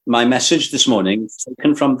My message this morning is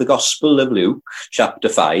taken from the Gospel of Luke, chapter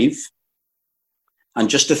 5, and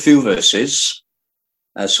just a few verses.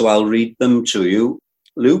 So I'll read them to you.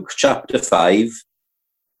 Luke chapter 5,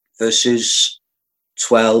 verses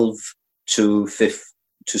 12 to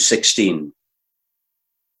 16.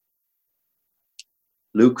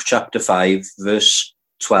 Luke chapter 5, verse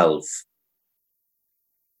 12.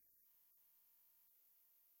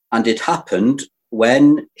 And it happened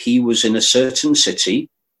when he was in a certain city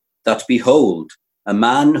that, behold, a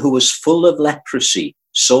man who was full of leprosy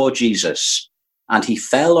saw Jesus, and he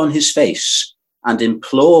fell on his face and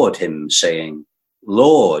implored him, saying,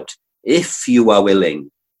 Lord, if you are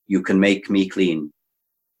willing, you can make me clean.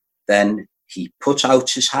 Then he put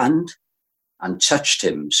out his hand and touched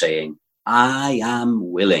him, saying, I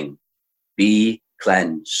am willing, be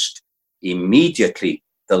cleansed. Immediately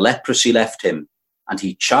the leprosy left him, and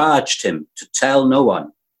he charged him to tell no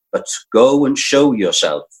one, but go and show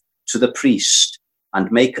yourself to the priest and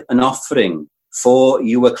make an offering for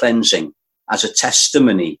your cleansing as a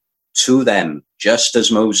testimony to them, just as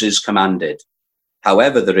Moses commanded.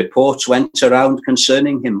 However, the reports went around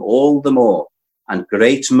concerning him all the more, and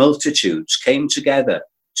great multitudes came together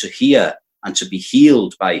to hear and to be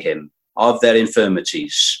healed by him of their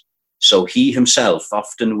infirmities. So he himself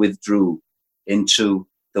often withdrew into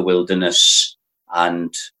the wilderness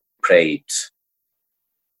and prayed.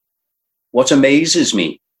 What amazes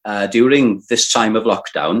me during this time of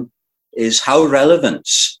lockdown is how relevant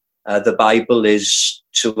the Bible is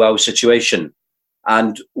to our situation.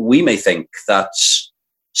 And we may think that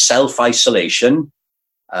self-isolation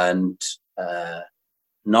and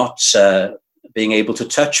not being able to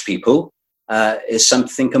touch people is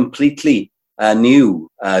something completely new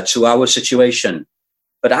to our situation.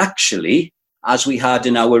 But actually, as we had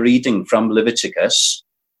in our reading from Leviticus,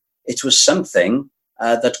 it was something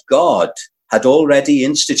that God had already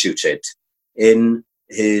instituted in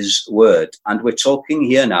his word. And we're talking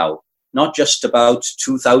here now, not just about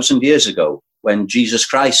 2,000 years ago when Jesus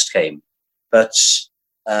Christ came, but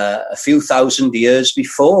a few thousand years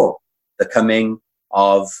before the coming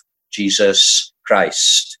of Jesus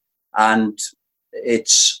Christ. And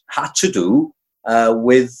it's had to do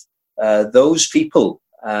with those people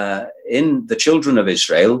in the children of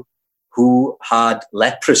Israel who had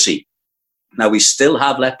leprosy. Now, we still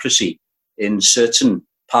have leprosy in certain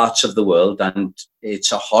parts of the world, and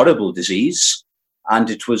it's a horrible disease, and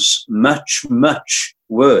it was much, much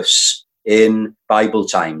worse in Bible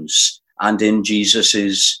times and in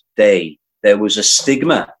Jesus's day. There was a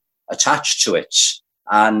stigma attached to it,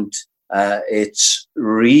 and it's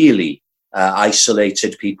really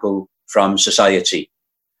isolated people from society.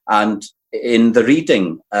 And in the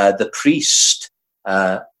reading, the priest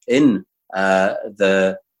in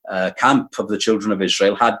the camp of the children of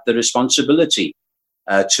Israel had the responsibility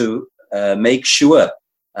to make sure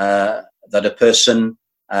that a person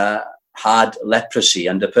had leprosy,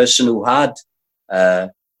 and a person who had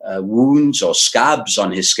wounds or scabs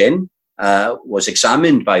on his skin was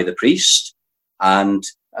examined by the priest and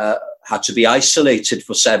had to be isolated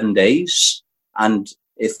for 7 days. And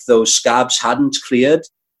if those scabs hadn't cleared,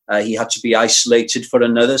 he had to be isolated for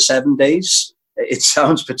another 7 days. It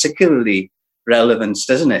sounds particularly relevant,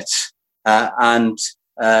 doesn't it? And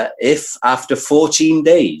if after 14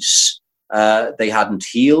 days they hadn't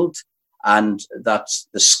healed, and that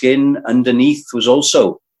the skin underneath was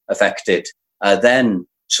also affected, then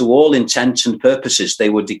to all intents and purposes they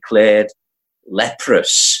were declared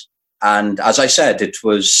leprous. And as I said, it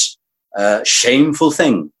was a shameful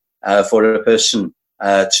thing for a person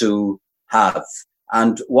to have.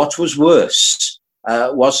 And what was worse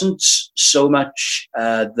wasn't so much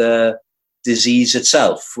the disease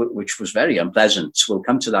itself, which was very unpleasant. We'll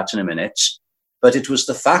come to that in a minute. But it was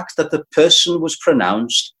the fact that the person was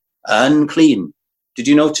pronounced unclean. Did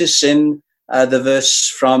you notice in the verse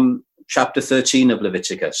from chapter 13 of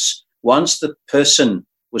Leviticus? Once the person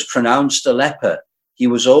was pronounced a leper, he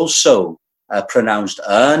was also pronounced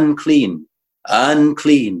unclean,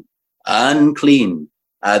 unclean, unclean.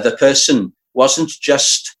 The person wasn't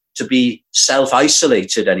just to be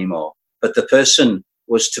self-isolated anymore, but the person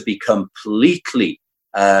was to be completely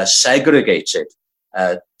segregated,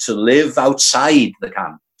 to live outside the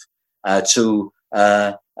camp, to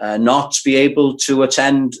not be able to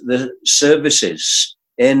attend the services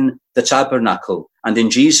in the tabernacle. And in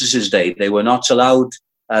Jesus's day, they were not allowed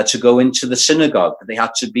to go into the synagogue. They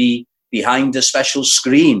had to be behind a special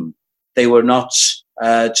screen. They were not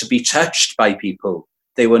to be touched by people.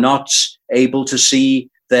 They were not able to see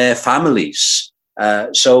their families.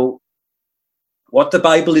 So what the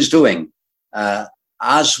Bible is doing,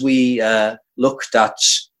 as we looked at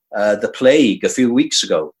the plague a few weeks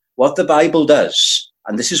ago, what the Bible does,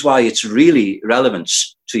 and this is why it's really relevant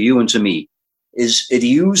to you and to me, is it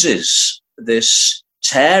uses this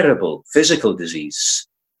terrible physical disease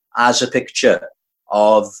as a picture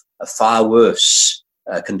of a far worse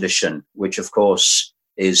condition, which of course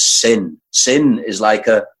is sin. Sin is like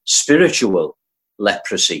a spiritual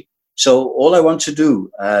leprosy. So all I want to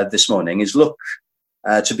do this morning is look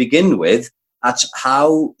to begin with at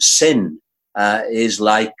how sin is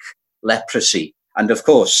like leprosy. And of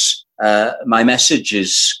course, my message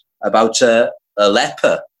is about a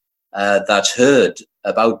leper that heard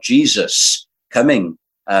about Jesus coming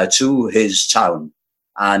to his town,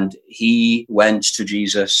 and he went to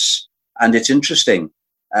Jesus. And it's interesting,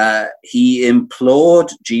 he implored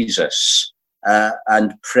Jesus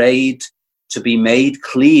and prayed to be made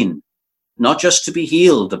clean, not just to be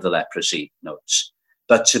healed of the leprosy, notes,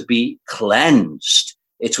 but to be cleansed.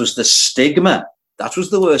 It was the stigma, that was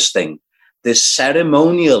the worst thing, this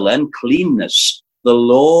ceremonial uncleanness, the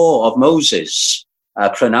law of Moses,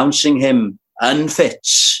 pronouncing him unfit.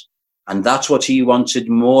 And that's what he wanted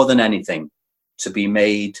more than anything, to be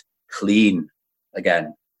made clean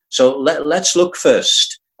again. So let's look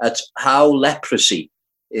first at how leprosy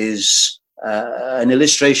is an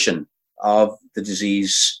illustration of the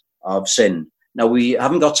disease of sin. Now, we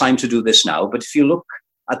haven't got time to do this now, but if you look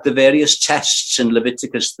at the various tests in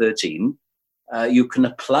Leviticus 13, you can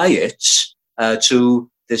apply it to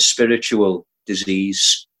this spiritual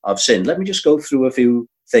disease of sin. Let me just go through a few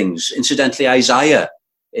things. Incidentally, Isaiah,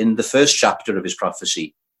 in the first chapter of his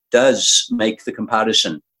prophecy, does make the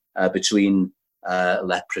comparison between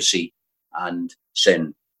leprosy and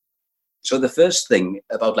sin. So the first thing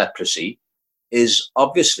about leprosy is,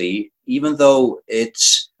 obviously, even though it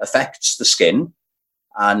affects the skin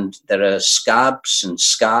and there are scabs and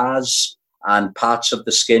scars and parts of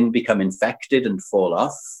the skin become infected and fall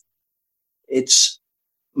off, it's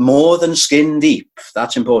more than skin deep.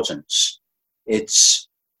 That's important. It's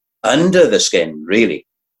under the skin, really,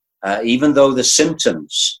 even though the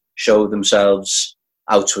symptoms show themselves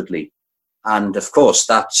outwardly. And of course,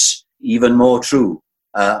 that's even more true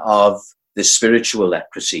of the spiritual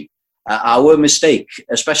leprosy. Our mistake,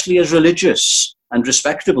 especially as religious and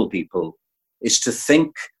respectable people, is to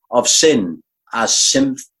think of sin as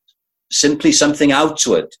simply something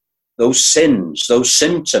outward, those sins, those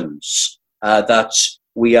symptoms that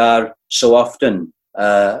we are so often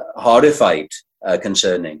horrified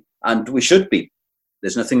concerning. And we should be.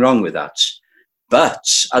 There's nothing wrong with that. But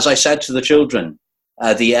as I said to the children,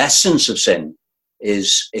 the essence of sin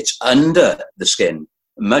is it's under the skin,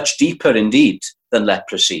 much deeper indeed than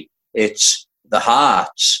leprosy. It's the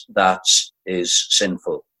heart that is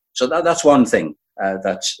sinful. So that's one thing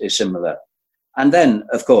that is similar. And then,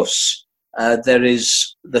 of course, there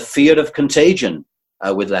is the fear of contagion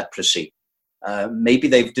with leprosy. Maybe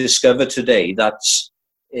they've discovered today that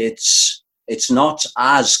it's not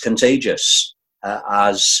as contagious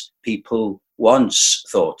as people once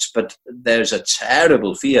thought, but there's a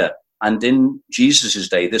terrible fear. And in Jesus's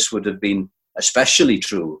day, this would have been especially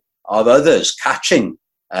true of others catching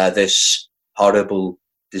this horrible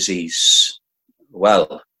disease.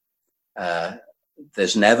 Well,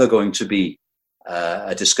 there's never going to be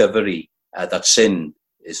a discovery that sin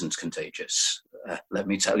isn't contagious. Let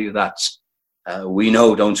me tell you that. We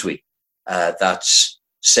know, don't we, that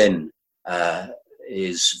sin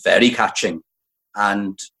is very catching.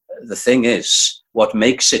 And the thing is, what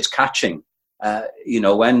makes it catching,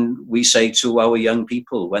 when we say to our young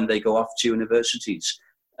people, when they go off to universities,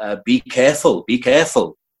 be careful, be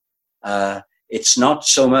careful. It's not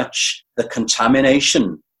so much the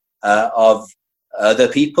contamination of other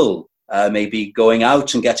people maybe going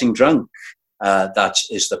out and getting drunk that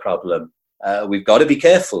is the problem. We've got to be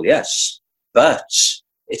careful, yes, but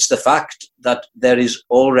it's the fact that there is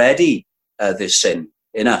already this sin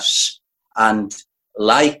in us, and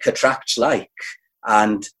like attracts like,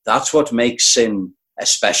 and that's what makes sin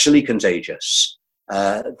especially contagious.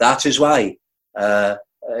 That is why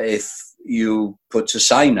if you put a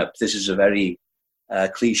sign up, this is a very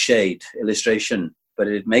cliched illustration, but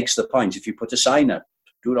it makes the point. If you put a sign up,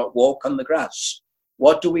 do not walk on the grass,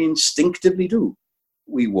 what do we instinctively do?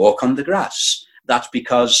 We walk on the grass. That's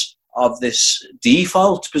because of this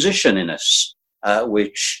default position in us,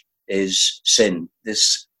 which is sin,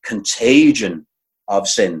 this contagion of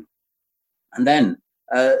sin. And then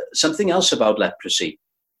something else about leprosy.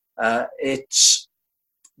 It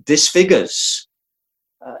disfigures.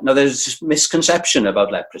 Now, there's this misconception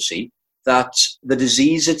about leprosy that the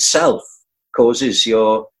disease itself causes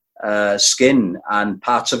your skin and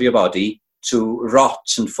parts of your body to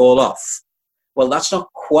rot and fall off. Well, that's not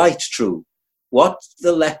quite true. what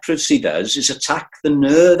the leprosy does is attack the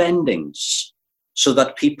nerve endings so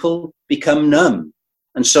that people become numb.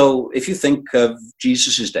 And so if you think of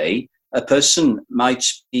Jesus's day, a person might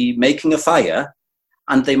be making a fire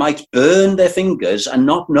and they might burn their fingers and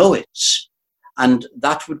not know it. And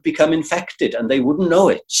that would become infected and they wouldn't know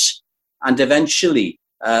it. And eventually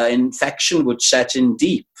infection would set in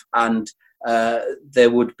deep and there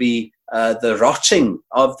would be the rotting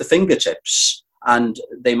of the fingertips and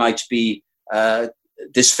they might be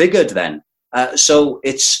disfigured then. So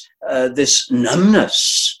it's this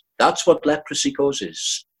numbness. That's what leprosy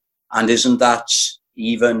causes. And isn't that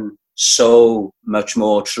even so much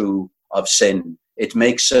more true of sin? It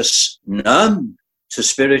makes us numb to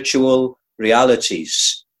spiritual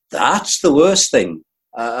realities. That's the worst thing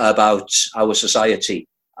about our society,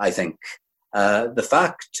 I think. The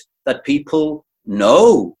fact that people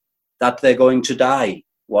know that they're going to die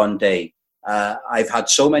one day. I've had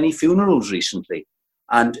so many funerals recently,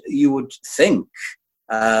 and you would think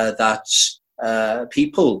that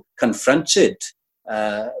people confronted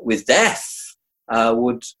with death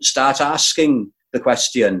would start asking the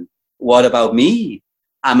question, what about me?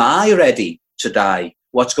 Am I ready to die?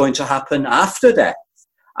 What's going to happen after death?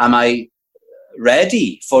 Am I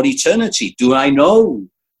ready for eternity? Do I know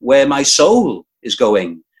where my soul is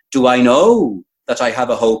going? Do I know that I have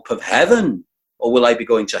a hope of heaven? Or will I be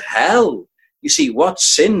going to hell? You see, what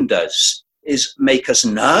sin does is make us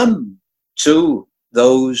numb to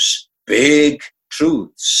those big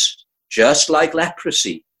truths, just like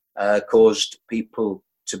leprosy caused people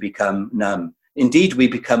to become numb. Indeed, we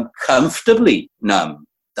become comfortably numb.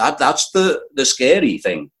 That's the scary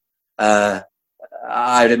thing.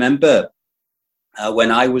 I remember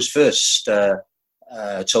when I was first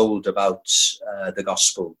told about the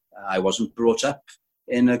gospel. I wasn't brought up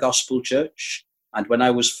in a gospel church. And when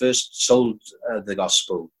I was first told the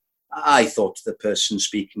gospel, I thought the person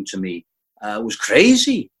speaking to me was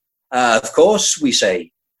crazy. Of course, we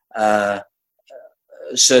say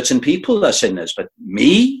certain people are sinners, but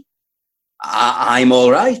me? I'm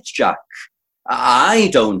all right, Jack. I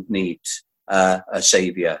don't need a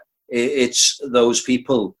savior. It's those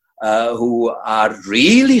people who are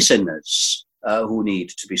really sinners who need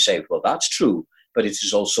to be saved. Well, that's true, but it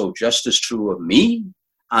is also just as true of me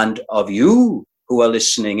and of you who are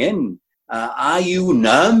listening in. Are you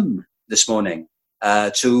numb this morning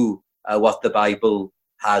to what the Bible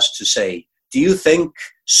has to say? Do you think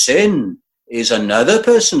sin is another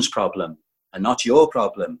person's problem and not your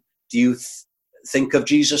problem? Do you think of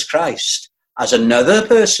Jesus Christ as another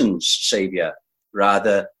person's savior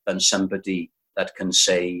rather than somebody that can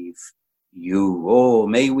save you? Oh,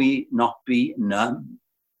 may we not be numb.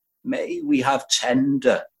 May we have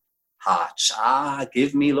tender hearts. Ah,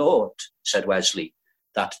 give me, Lord, said Wesley,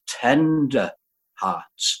 that tender heart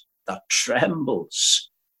that trembles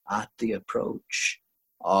at the approach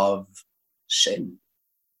of sin.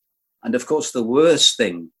 And of course, the worst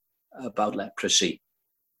thing about leprosy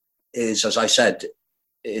is, as I said,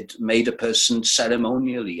 it made a person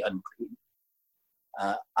ceremonially unclean,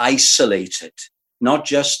 isolated, not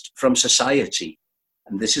just from society,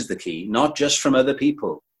 and this is the key, not just from other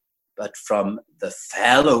people, but from the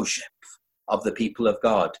fellowship of the people of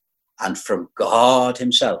God and from God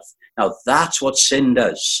himself. Now, that's what sin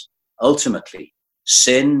does. Ultimately,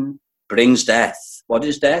 sin brings death. What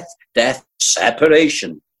is death? Death,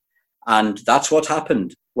 separation. And that's what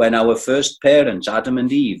happened when our first parents, Adam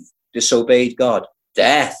and Eve, disobeyed God.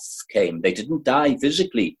 Death came. They didn't die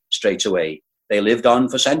physically straight away. They lived on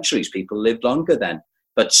for centuries. People lived longer then.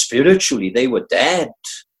 But spiritually, they were dead.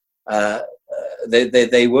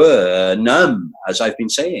 They were numb, as I've been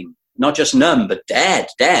saying. Not just numb, but dead.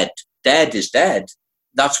 Dead is dead.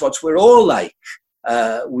 That's what we're all like.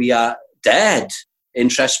 We are dead in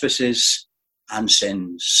trespasses and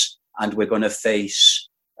sins. And we're going to face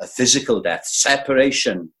a physical death,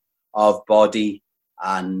 separation of body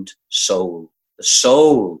and soul. The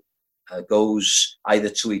soul goes either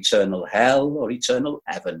to eternal hell or eternal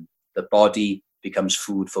heaven. The body becomes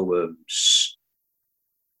food for worms.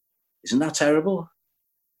 Isn't that terrible?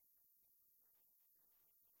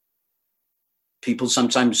 People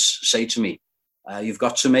sometimes say to me, you've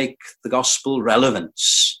got to make the gospel relevant.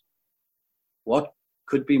 What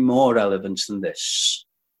could be more relevant than this?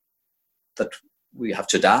 That we have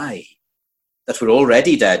to die, that we're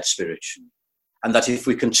already dead spiritually, and that if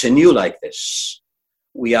we continue like this,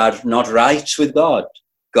 we are not right with God.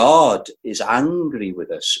 God is angry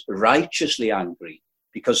with us, righteously angry,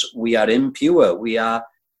 because we are impure, we are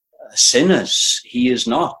sinners. He is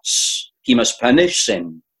not. He must punish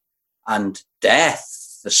sin. And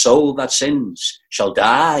death, the soul that sins, shall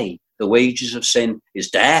die. The wages of sin is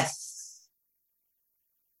death.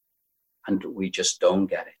 and we just don't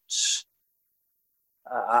get it.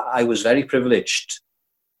 I was very privileged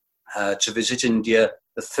to visit India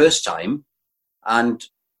the first time, and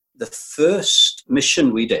the first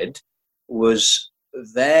mission we did was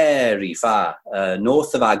very far,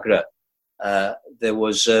 north of Agra. There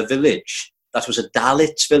was a village that was a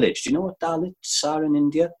Dalit village. Do you know what Dalits are in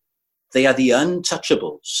India? They are the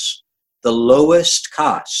untouchables, the lowest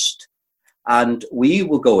caste. And we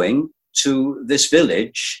were going to this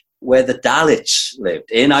village where the Dalits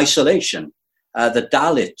lived in isolation. The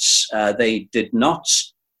Dalits, they did not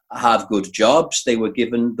have good jobs. They were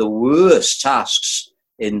given the worst tasks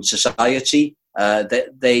in society.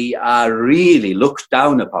 They are really looked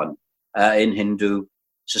down upon in Hindu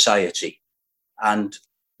society. And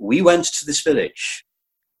we went to this village,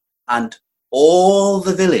 and all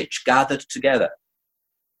the village gathered together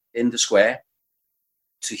in the square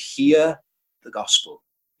to hear the gospel.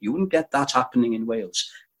 You wouldn't get that happening in Wales.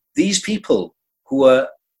 These people who were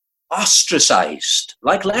ostracized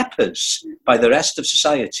like lepers by the rest of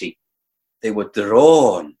society, they were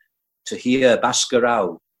drawn to hear Bhaskar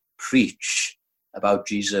Rao preach about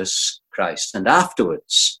Jesus Christ. And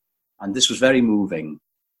afterwards, and this was very moving,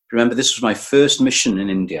 remember this was my first mission in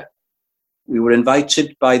India, we were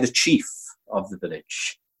invited by the chief of the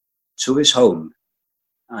village to his home,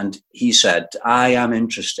 and he said, I am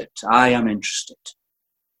interested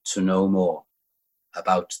to know more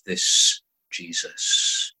about this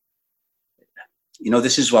Jesus. You know,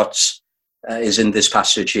 this is what is in this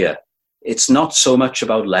passage here. It's not so much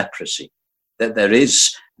about leprosy. That there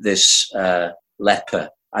is this leper,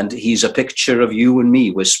 and he's a picture of you and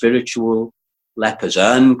me. We're spiritual lepers,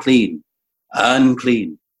 unclean,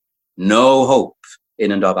 no hope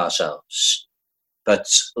in and of ourselves. But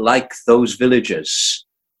like those villagers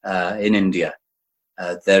in India,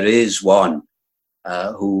 there is one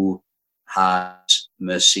who has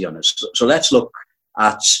mercy on us. So let's look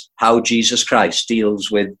at how Jesus Christ deals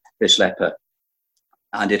with this leper.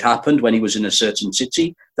 And it happened when he was in a certain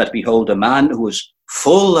city that, behold, a man who was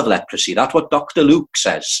full of leprosy. That's what Dr. Luke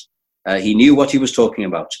says. He knew what he was talking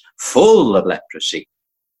about. Full of leprosy.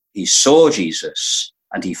 He saw Jesus,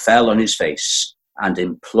 and he fell on his face and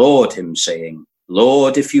implored him, saying,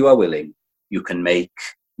 Lord, if you are willing, you can make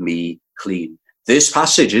me clean. This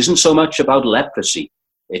passage isn't so much about leprosy.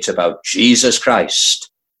 It's about Jesus Christ,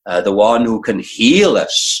 the one who can heal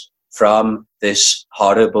us from this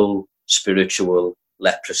horrible spiritual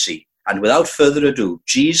leprosy. And without further ado,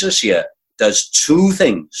 Jesus here does two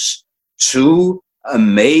things, two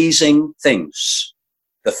amazing things.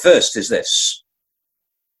 The first is this.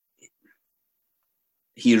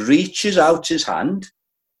 He reaches out his hand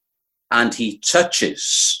and he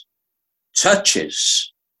touches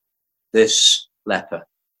this leper.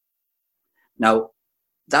 Now,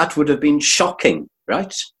 that would have been shocking,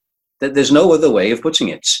 right? That there's no other way of putting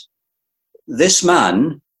it. This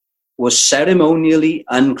man was ceremonially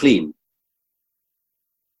unclean.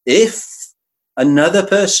 If another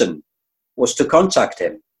person was to contact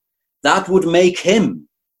him, that would make him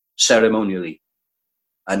ceremonially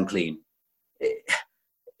unclean.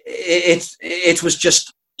 It was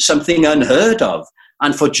just something unheard of.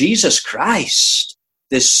 And for Jesus Christ,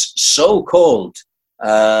 this so-called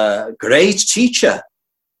great teacher,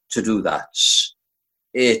 to do that,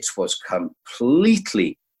 it was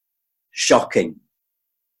completely shocking.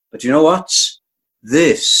 But you know what?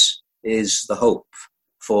 This is the hope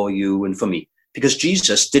for you and for me, because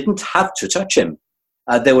Jesus didn't have to touch him.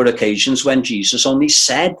 There were occasions when Jesus only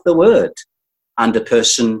said the word and a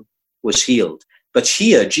person was healed. But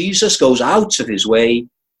here, Jesus goes out of his way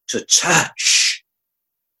to touch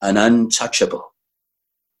an untouchable.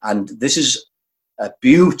 And this is a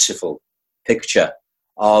beautiful picture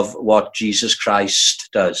of what Jesus Christ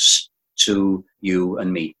does to you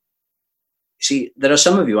and me. See, there are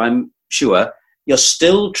some of you, I'm sure, you're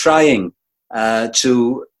still trying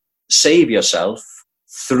to save yourself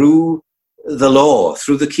through the law,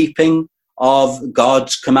 through the keeping of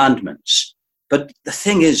God's commandments. But the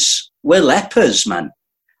thing is, we're lepers, man,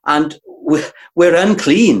 and we're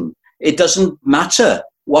unclean. It doesn't matter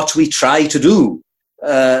what we try to do.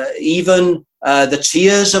 Even the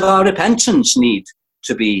tears of our repentance need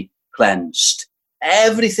to be cleansed.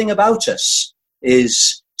 Everything about us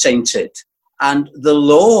is tainted. And the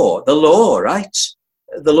law, right?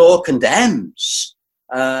 The law condemns.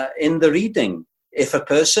 In the reading, if a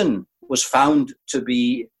person was found to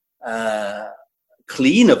be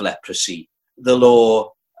clean of leprosy, the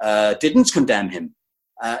law didn't condemn him.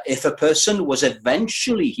 If a person was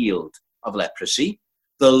eventually healed of leprosy,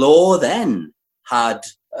 the law then had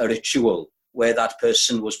a ritual where that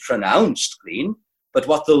person was pronounced clean. But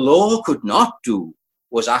what the law could not do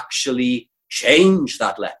was actually change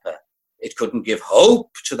that leper. It couldn't give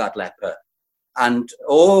hope to that leper. And,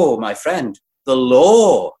 oh, my friend, the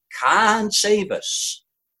law can't save us.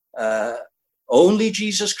 Only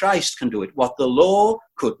Jesus Christ can do it. What the law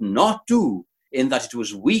could not do, in that it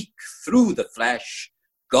was weak through the flesh,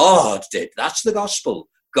 God did. That's the gospel.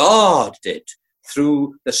 God did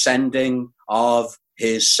through the sending of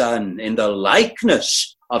his Son in the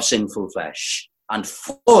likeness of sinful flesh, and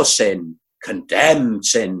for sin, condemned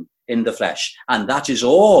sin in the flesh. And that is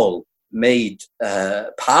all made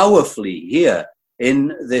powerfully here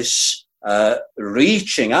in this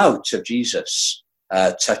reaching out of Jesus,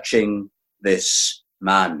 touching this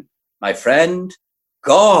man. My friend,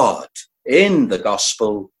 God in the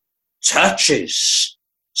gospel touches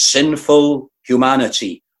sinful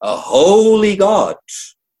humanity. A holy God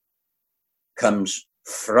comes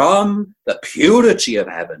from the purity of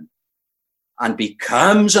heaven and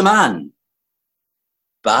becomes a man.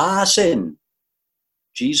 Bar sin.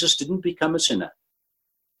 Jesus didn't become a sinner.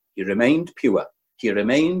 He remained pure. He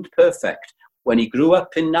remained perfect. When he grew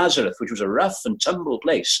up in Nazareth, which was a rough and tumble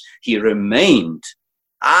place, he remained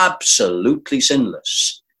absolutely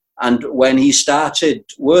sinless. And when he started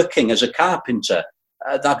working as a carpenter,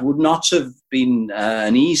 that would not have been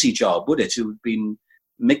an easy job, would it? It would have been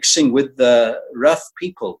mixing with the rough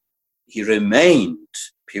people. He remained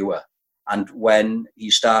pure. And when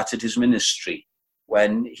he started his ministry,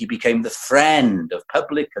 when he became the friend of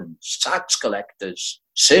publicans, tax collectors,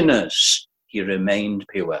 sinners, he remained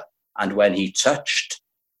pure. And when he touched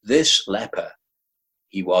this leper,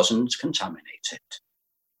 he wasn't contaminated.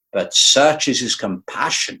 But such is his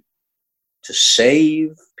compassion to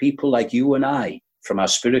save people like you and I from our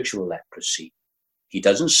spiritual leprosy. He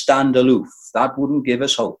doesn't stand aloof. That wouldn't give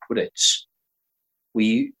us hope, would it?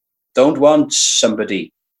 We don't want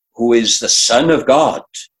somebody who is the Son of God,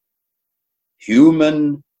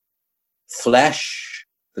 human flesh,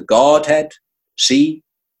 the Godhead. See,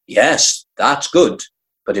 yes, that's good,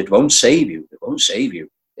 but it won't save you. It won't save you.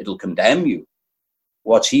 It'll condemn you.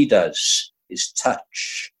 What he does is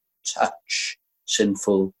touch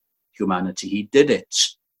sinful humanity. He did it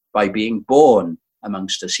by being born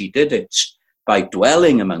amongst us. He did it by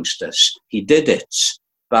dwelling amongst us. He did it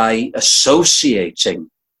by associating,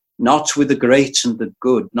 not with the great and the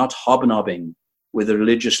good, not hobnobbing with the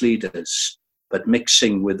religious leaders, but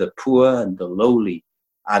mixing with the poor and the lowly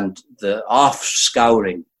and the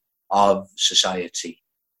offscouring of society.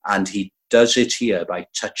 And he does it here by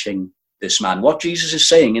touching this man. What Jesus is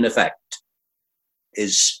saying, in effect,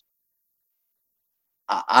 is,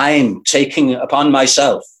 I'm taking upon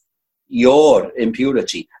myself your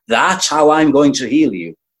impurity. That's how I'm going to heal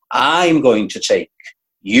you. I'm going to take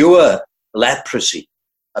your leprosy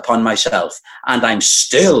upon myself, and I'm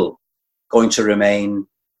still going to remain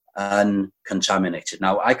uncontaminated.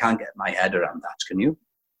 Now, I can't get my head around that, can you?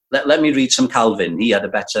 Let me read some Calvin. He had a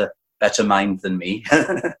better mind than me.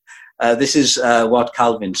 This is what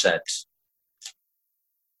Calvin said.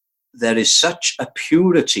 There is such a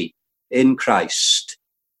purity in Christ.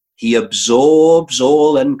 He absorbs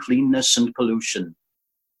all uncleanness and pollution.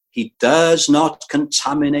 He does not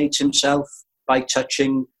contaminate himself by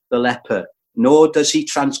touching the leper, nor does he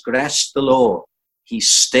transgress the law. He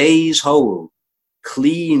stays whole,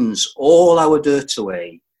 cleans all our dirt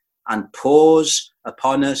away, and pours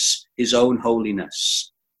upon us his own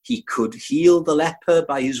holiness. He could heal the leper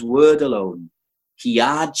by his word alone. He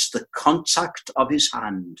adds the contact of his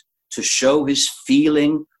hand to show his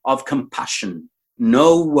feeling of compassion.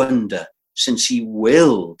 No wonder, since he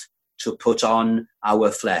willed to put on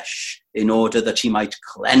our flesh in order that he might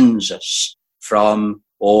cleanse us from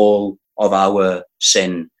all of our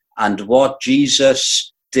sin. And what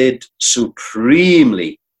Jesus did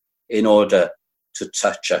supremely in order to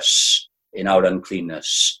touch us in our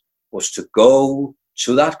uncleanness was to go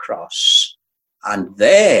to that cross, and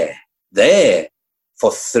there,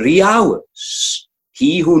 for 3 hours,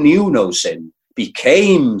 he who knew no sin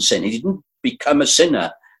became sin. He didn't become a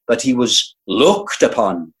sinner, but he was looked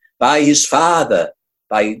upon by his Father,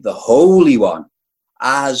 by the Holy One,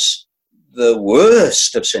 as the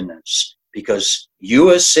worst of sinners, because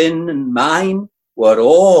your sin and mine were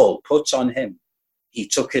all put on him. He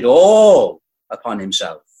took it all upon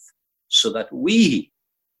himself so that we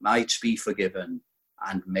might be forgiven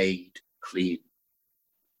and made clean.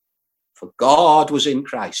 For God was in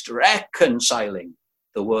Christ, reconciling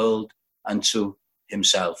the world unto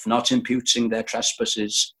himself, not imputing their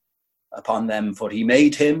trespasses upon them. For he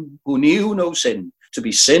made him who knew no sin to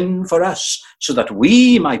be sin for us, so that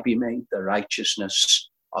we might be made the righteousness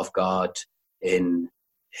of God in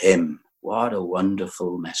him. What a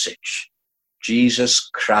wonderful message. Jesus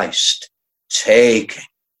Christ taking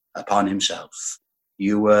upon himself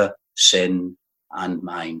your sin and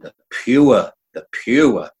mine, the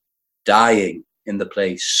pure, dying in the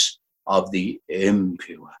place of the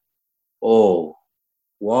impure. Oh,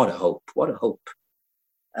 what a hope, what a hope.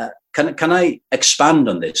 Can I expand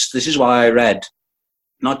on this? This is why I read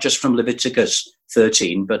not just from Leviticus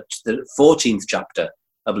 13, but the 14th chapter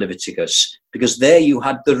of Leviticus, because there you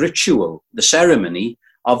had the ritual, the ceremony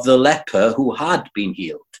of the leper who had been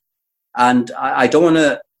healed. And I don't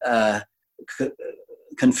want to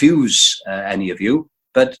confuse any of you,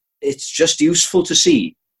 but it's just useful to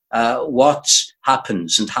see what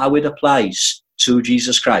happens and how it applies to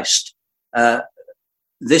Jesus Christ.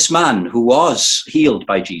 This man who was healed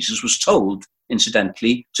by Jesus was told,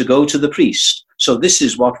 incidentally, to go to the priest. So this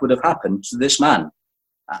is what would have happened to this man.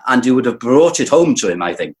 And he would have brought it home to him,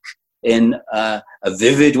 I think, in a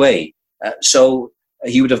vivid way. So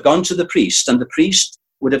he would have gone to the priest, and the priest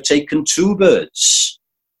would have taken 2 birds.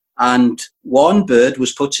 And one bird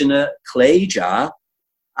was put in a clay jar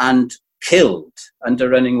and killed under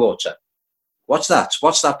running water. What's that?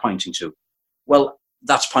 What's that pointing to? Well,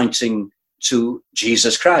 that's pointing to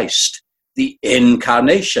Jesus Christ, the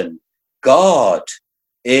incarnation, God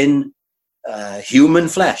in human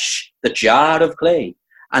flesh, the jar of clay,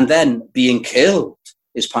 and then being killed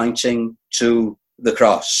is pointing to the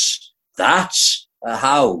cross. That's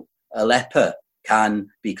how a leper can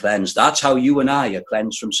be cleansed. That's how you and I are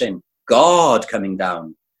cleansed from sin. God coming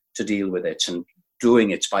down to deal with it and doing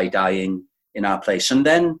it by dying in our place. And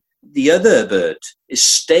then the other bird is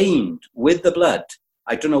stained with the blood.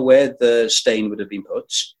 I don't know where the stain would have been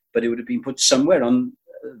put, but it would have been put somewhere on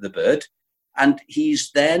the bird. And he's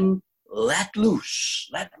then let loose.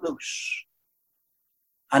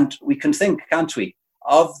 And we can think, can't we,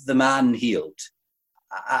 of the man healed.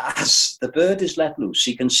 As the bird is let loose,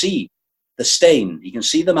 he can see the stain, he can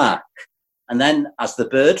see the mark. And then as the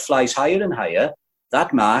bird flies higher and higher,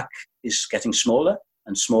 that mark is getting smaller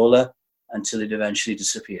and smaller until it eventually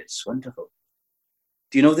disappears. Wonderful.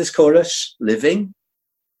 Do you know this chorus? Living,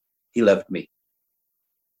 he loved me.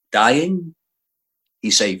 Dying, he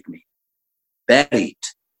saved me. Buried,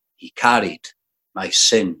 he carried my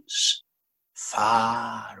sins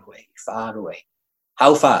far away, far away.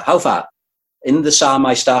 How far? How far? In the psalm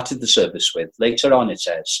I started the service with, later on it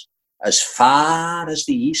says, as far as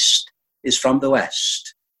the east is from the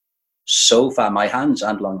west, so far, my hands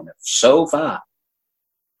aren't long enough, so far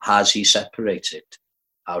has he separated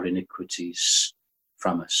our iniquities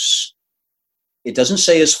from us. It doesn't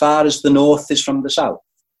say as far as the north is from the south,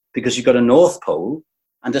 because you've got a North Pole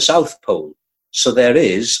and a South Pole. So there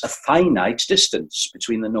is a finite distance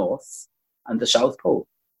between the North and the South Pole.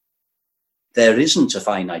 There isn't a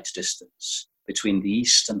finite distance between the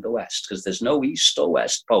East and the West, because there's no East or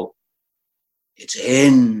West Pole. It's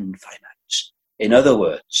infinite. In other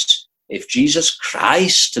words, if Jesus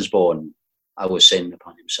Christ has borne our sin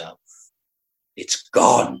upon himself, it's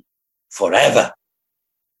gone forever.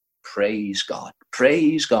 Praise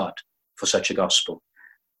God for such a gospel.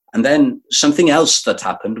 And then something else that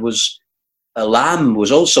happened was a lamb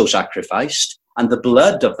was also sacrificed, and the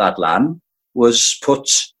blood of that lamb was put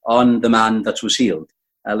on the man that was healed.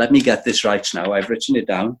 Let me get this right now. I've written it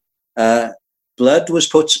down. Blood was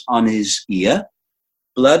put on his ear,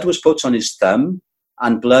 blood was put on his thumb,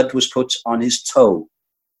 and blood was put on his toe.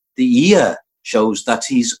 The ear shows that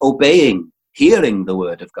he's obeying, hearing the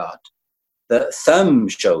word of God. The thumb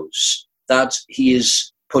shows that he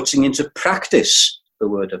is putting into practice the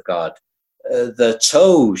word of God. The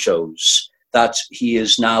toe shows that he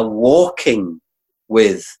is now walking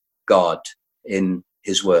with God in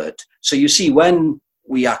his word. So you see, when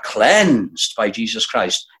we are cleansed by Jesus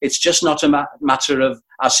Christ, it's just not a matter of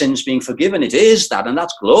our sins being forgiven. It is that, and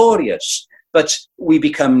that's glorious. But we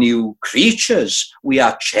become new creatures. We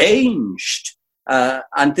are changed.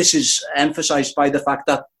 And this is emphasized by the fact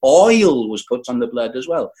that oil was put on the blood as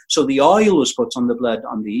well. So the oil was put on the blood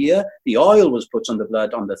on the ear, the oil was put on the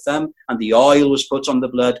blood on the thumb, and the oil was put on the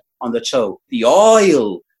blood on the toe. The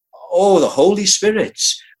oil, oh, the Holy Spirit.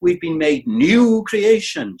 We've been made new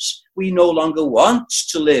creations. We no longer want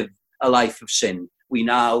to live a life of sin. We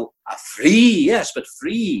now are free, yes, but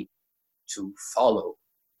free to follow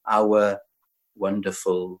our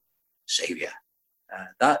wonderful Savior.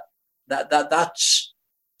 That's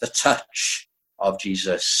the touch of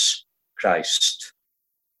Jesus Christ.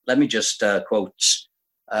 Let me just quote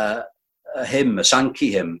a hymn, a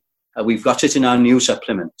Sankey hymn. We've got it in our new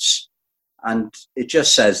supplements. And it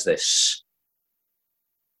just says this.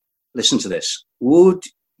 Listen to this. Would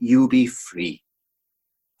you be free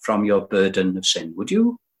from your burden of sin? Would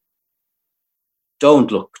you? Don't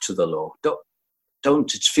look to the law.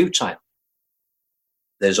 Don't. It's futile.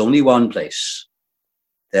 There's only one place.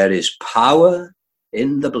 There is power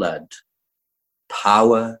in the blood.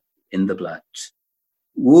 Power in the blood.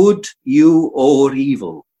 Would you or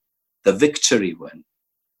evil the victory win?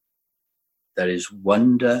 There is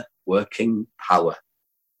wonder-working power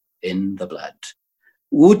in the blood.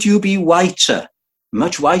 Would you be whiter,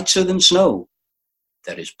 much whiter than snow?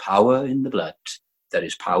 There is power in the blood. There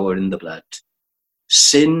is power in the blood.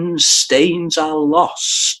 Sin's stains are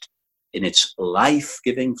lost in its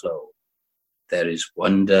life-giving flow. There is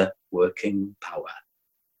wonder-working power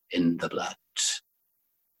in the blood.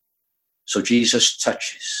 So Jesus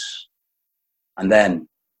touches, and then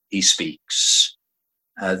he speaks.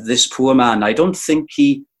 This poor man, I don't think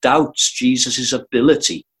he doubts Jesus'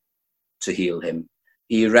 ability to heal him.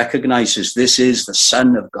 He recognizes this is the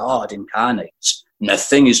Son of God incarnate.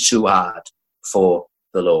 Nothing is too hard for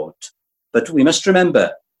the Lord. But we must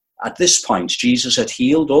remember, at this point, Jesus had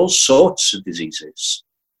healed all sorts of diseases.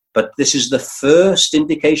 But this is the first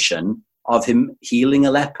indication of him healing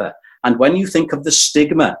a leper. And when you think of the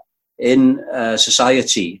stigma in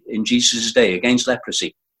society in Jesus' day against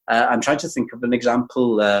leprosy, I'm trying to think of an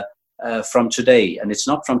example from today. And it's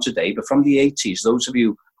not from today, but from the 80s. Those of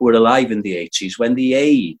you who were alive in the 80s, when the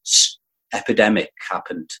AIDS epidemic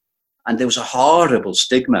happened. And there was a horrible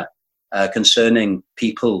stigma concerning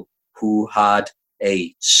people who had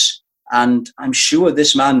AIDS. And I'm sure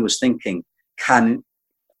this man was thinking,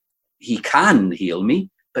 he can heal me,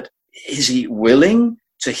 but is he willing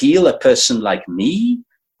to heal a person like me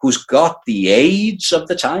who's got the AIDS of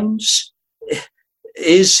the times?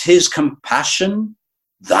 Is his compassion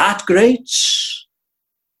that great?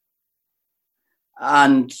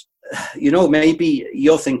 And, you know, maybe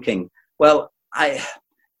you're thinking, well,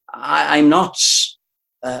 I'm not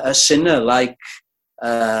a sinner like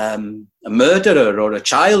a murderer or a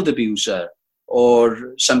child abuser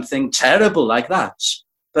or something terrible like that.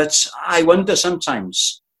 But I wonder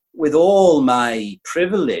sometimes, with all my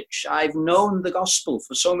privilege, I've known the gospel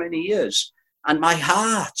for so many years, and my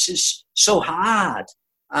heart is so hard,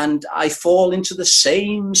 and I fall into the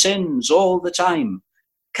same sins all the time.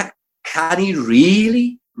 Can he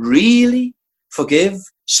really forgive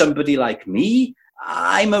somebody like me?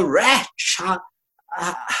 I'm a wretch.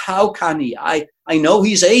 How can he? I know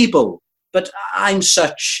he's able, but I'm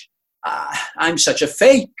such a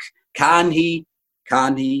fake. Can he?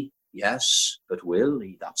 Yes, but will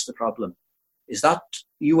he? That's the problem. Is that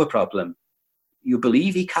you a problem? You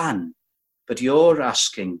believe he can, but you're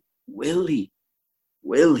asking, will he?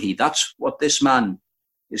 Will he? That's what this man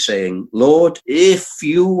is saying. Lord, if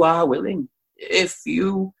you are willing, if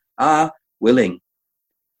you are willing.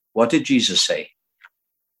 What did Jesus say?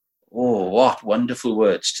 Oh, what wonderful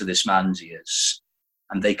words to this man's ears.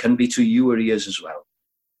 And they can be to your ears as well.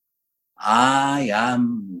 I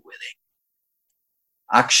am willing.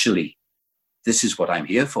 Actually, this is what I'm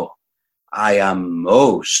here for. I am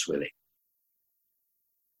most willing.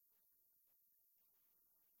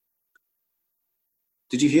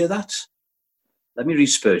 Did you hear that? Let me read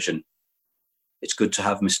Spurgeon. It's good to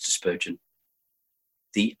have Mr. Spurgeon.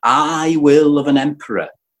 The I will of an emperor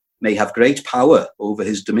may have great power over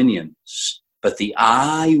his dominions, but the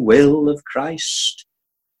I will of Christ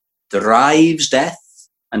drives death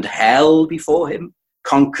and hell before him,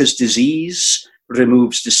 conquers disease,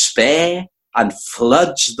 removes despair, and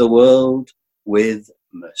floods the world with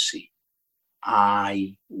mercy.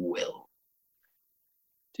 I will.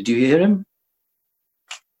 Did you hear him?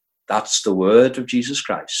 That's the word of Jesus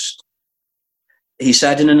Christ. He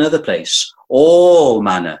said in another place, all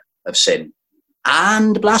manner of sin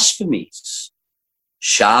and blasphemies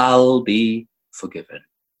shall be forgiven.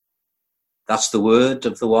 That's the word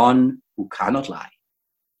of the one who cannot lie.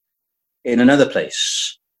 In another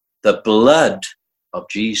place, the blood of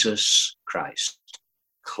Jesus Christ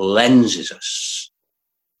cleanses us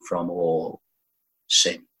from all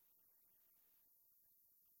sin.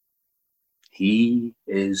 He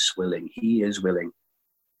is willing. He is willing.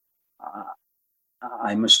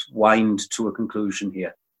 I must wind to a conclusion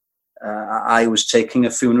here. I was taking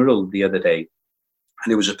a funeral the other day,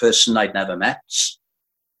 and it was a person I'd never met.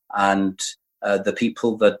 And the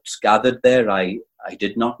people that gathered there, I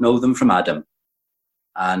did not know them from Adam.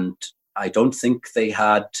 And I don't think they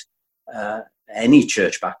had any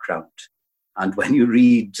church background. And when you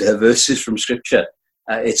read verses from Scripture,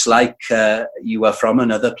 it's like you are from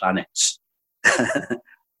another planet.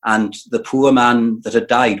 And the poor man that had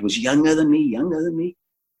died was younger than me.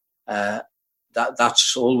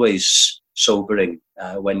 That's always sobering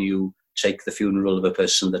when you take the funeral of a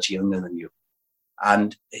person that's younger than you.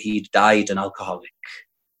 And he died an alcoholic.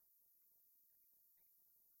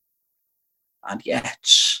 And yet,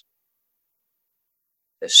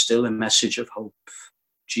 there's still a message of hope.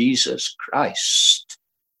 Jesus Christ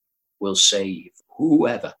will save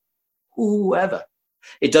whoever.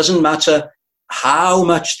 It doesn't matter how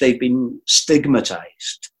much they've been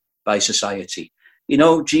stigmatized by society. You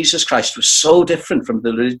know, Jesus Christ was so different from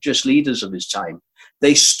the religious leaders of his time.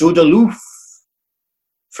 They stood aloof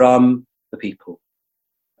from the people.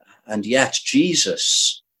 And yet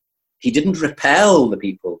Jesus, he didn't repel the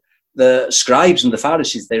people. The scribes and the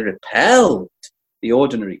Pharisees, they repelled the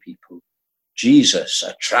ordinary people. Jesus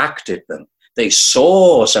attracted them. They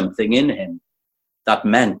saw something in him that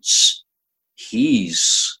meant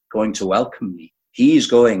he's going to welcome me. He's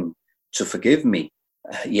going to forgive me.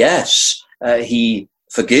 Yes, he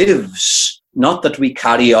forgives, not that we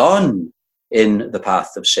carry on in the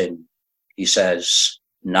path of sin. He says,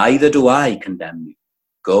 neither do I condemn you.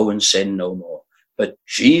 Go and sin no more. But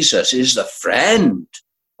Jesus is the friend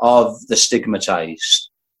of the stigmatized,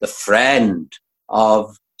 the friend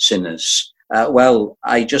of sinners. Well,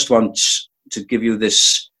 I just want to give you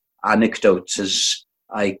this anecdote as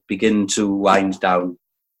I begin to wind down.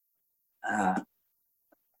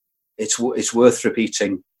 It's worth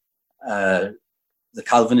repeating. The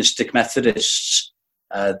Calvinistic Methodists,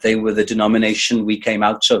 they were the denomination we came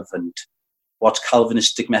out of, and what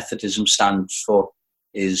Calvinistic Methodism stands for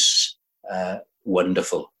is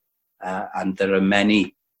wonderful. And there are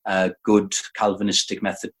many good Calvinistic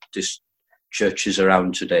Methodist churches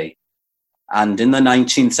around today. And in the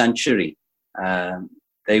 19th century,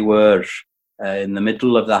 they were in the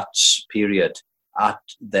middle of that period at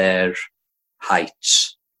their height.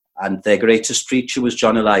 And their greatest preacher was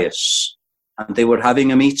John Elias. And they were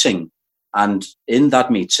having a meeting. And in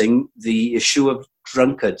that meeting, the issue of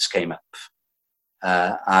drunkards came up.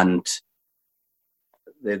 And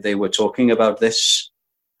they were talking about this,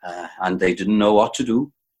 and they didn't know what to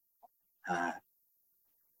do.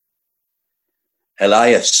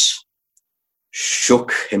 Elias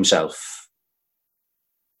shook himself.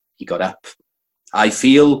 He got up. I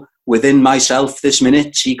feel within myself this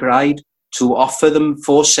minute, he cried, to offer them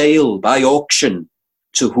for sale by auction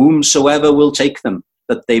to whomsoever will take them,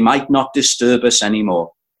 that they might not disturb us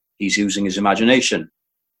anymore. He's using his imagination.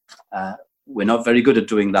 We're not very good at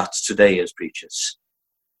doing that today as preachers.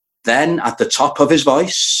 Then at the top of his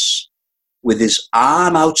voice, with his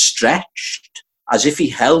arm outstretched, as if he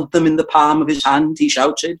held them in the palm of his hand, he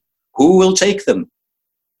shouted, who will take them?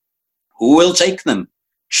 Who will take them?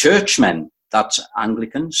 Churchmen, that's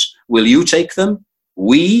Anglicans. Will you take them?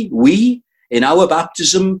 We, in our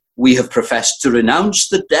baptism, we have professed to renounce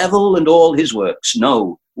the devil and all his works.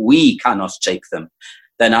 No, we cannot take them.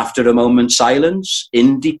 Then after a moment's silence,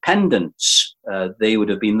 independents, they would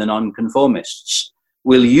have been the nonconformists.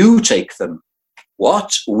 Will you take them?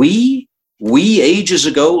 What? We ages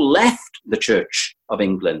ago left the Church of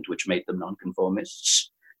England, which made them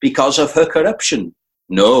nonconformists, because of her corruption.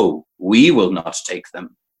 No, we will not take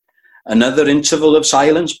them. Another interval of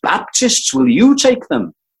silence. Baptists, will you take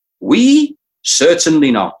them? We?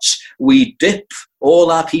 Certainly not. We dip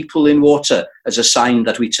all our people in water as a sign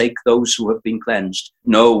that we take those who have been cleansed.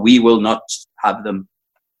 No, we will not have them.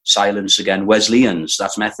 Silence again. Wesleyans,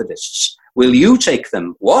 that's Methodists. Will you take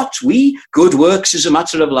them? What? We? Good works is a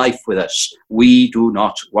matter of life with us. We do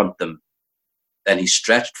not want them. Then he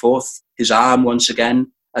stretched forth his arm once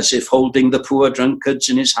again, as if holding the poor drunkards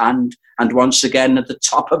in his hand, and once again at the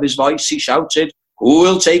top of his voice he shouted, who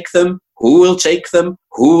will take them? Who will take them?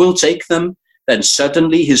 Who will take them? Then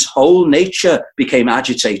suddenly his whole nature became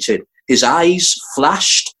agitated. His eyes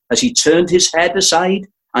flashed as he turned his head aside,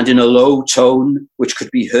 and in a low tone, which could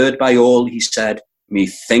be heard by all, he said,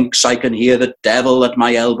 methinks I can hear the devil at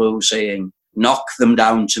my elbow saying, knock them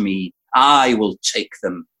down to me. I will take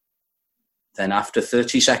them. Then after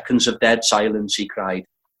 30 seconds of dead silence, he cried,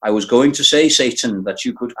 I was going to say, Satan, that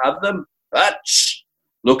you could have them, but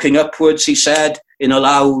looking upwards, he said in a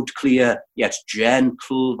loud, clear, yet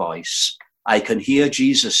gentle voice, I can hear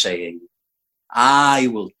Jesus saying, I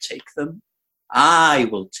will take them. I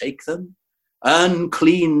will take them.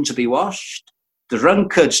 Unclean to be washed,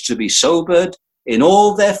 drunkards to be sobered, in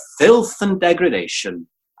all their filth and degradation,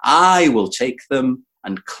 I will take them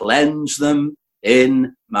and cleanse them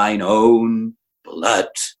in mine own blood.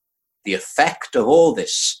 The effect of all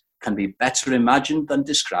this can be better imagined than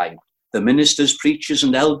described. The ministers, preachers,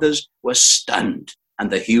 and elders were stunned, and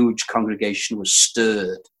the huge congregation was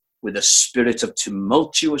stirred with a spirit of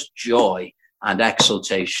tumultuous joy and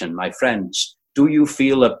exultation. My friends, do you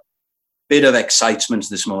feel a bit of excitement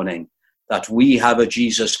this morning that we have a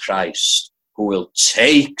Jesus Christ who will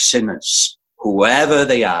take sinners, whoever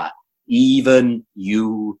they are, even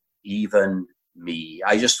you, even me?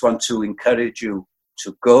 I just want to encourage you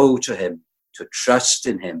to go to him to trust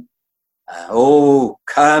in him. Oh,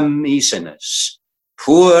 come, ye sinners,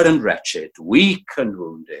 poor and wretched, weak and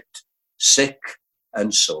wounded, sick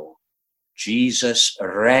and sore. Jesus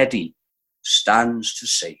ready stands to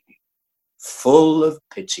save you, full of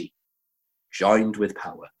pity, joined with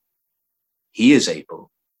power. He is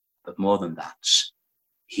able, but more than that,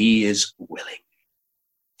 he is willing.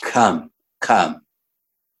 Come, come,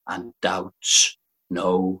 and doubt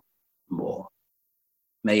no more.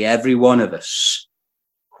 May every one of us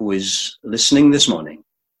who is listening this morning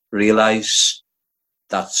realize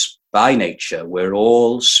that by nature we're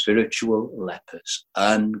all spiritual lepers,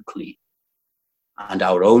 unclean, and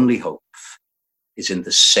our only hope is in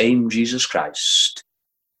the same Jesus Christ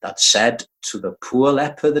that said to the poor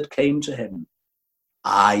leper that came to him,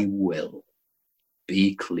 I will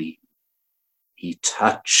be clean. He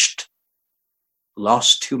touched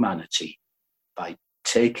lost humanity by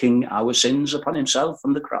taking our sins upon himself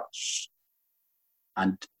on the cross.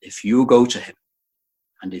 And if you go to him,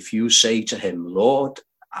 and if you say to him, Lord,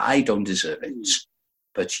 I don't deserve it,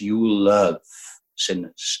 but you love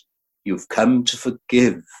sinners. You've come to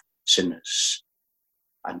forgive sinners.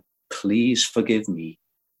 And please forgive me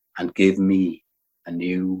and give me a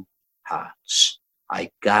new heart.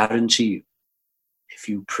 I guarantee you, if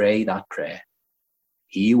you pray that prayer,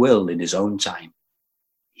 he will, in his own time,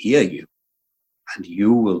 hear you, and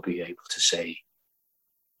you will be able to say,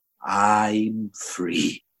 I'm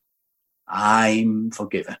free, I'm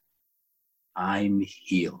forgiven, I'm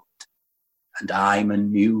healed, and I'm a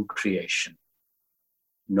new creation.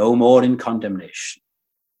 No more in condemnation.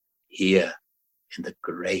 Here, in the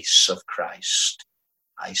grace of Christ,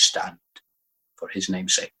 I stand for his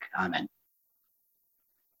name's sake. Amen.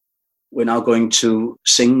 We're now going to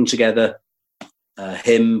sing together a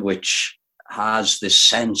hymn which has this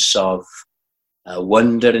sense of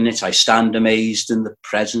wonder in it. I stand amazed in the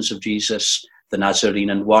presence of Jesus, the Nazarene.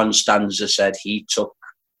 And one stanza said, he took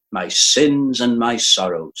my sins and my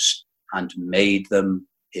sorrows and made them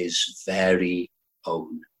his very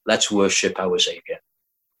own. Let's worship our Saviour.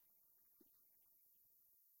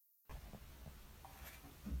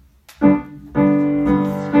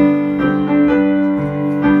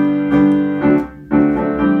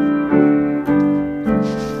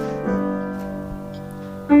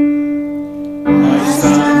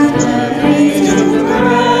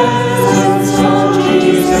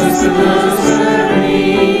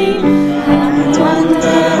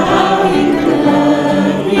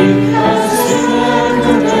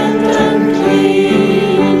 Clean.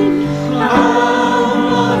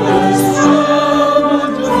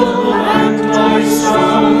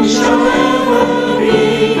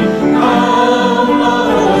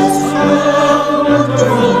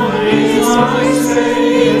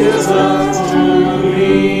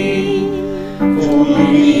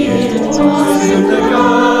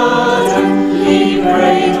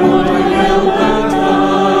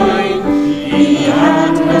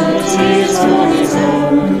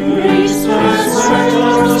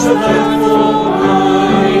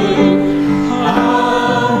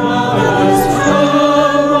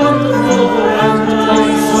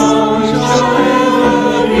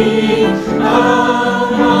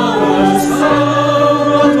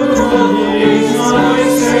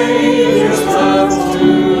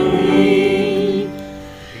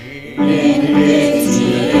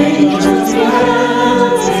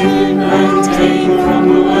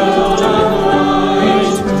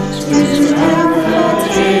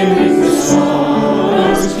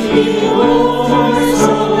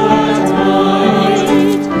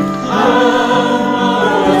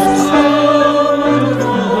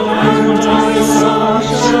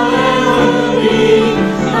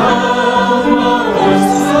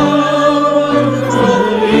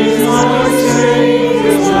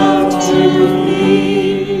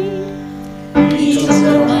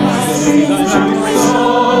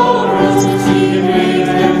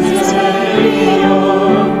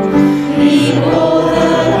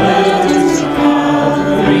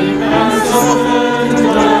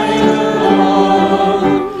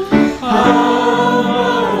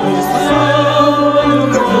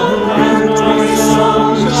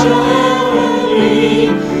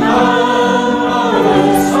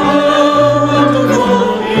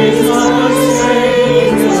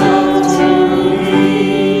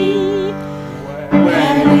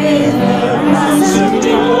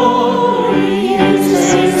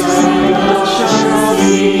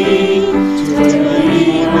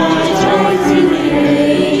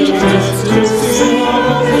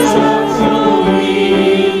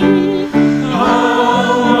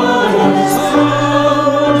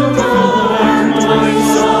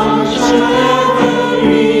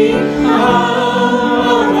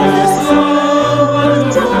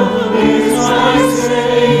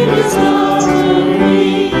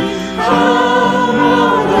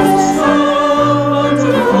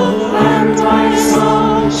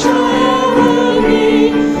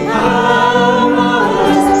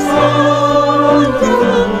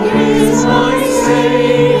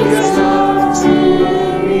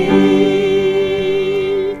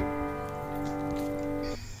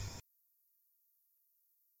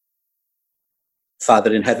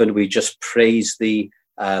 Father in heaven, we just praise thee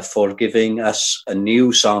for giving us a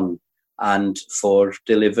new song and for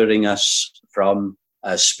delivering us from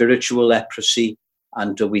spiritual leprosy.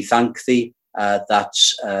 And we thank thee that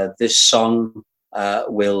this song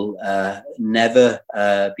will never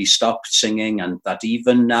be stopped singing, and that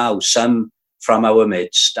even now some from our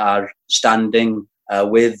midst are standing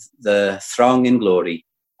with the throng in glory,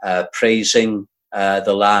 praising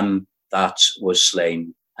the Lamb that was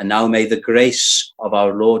slain. And now may the grace of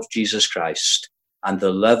our Lord Jesus Christ and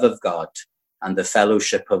the love of God and the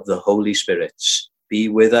fellowship of the Holy Spirit be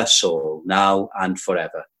with us all, now and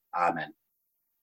forever. Amen.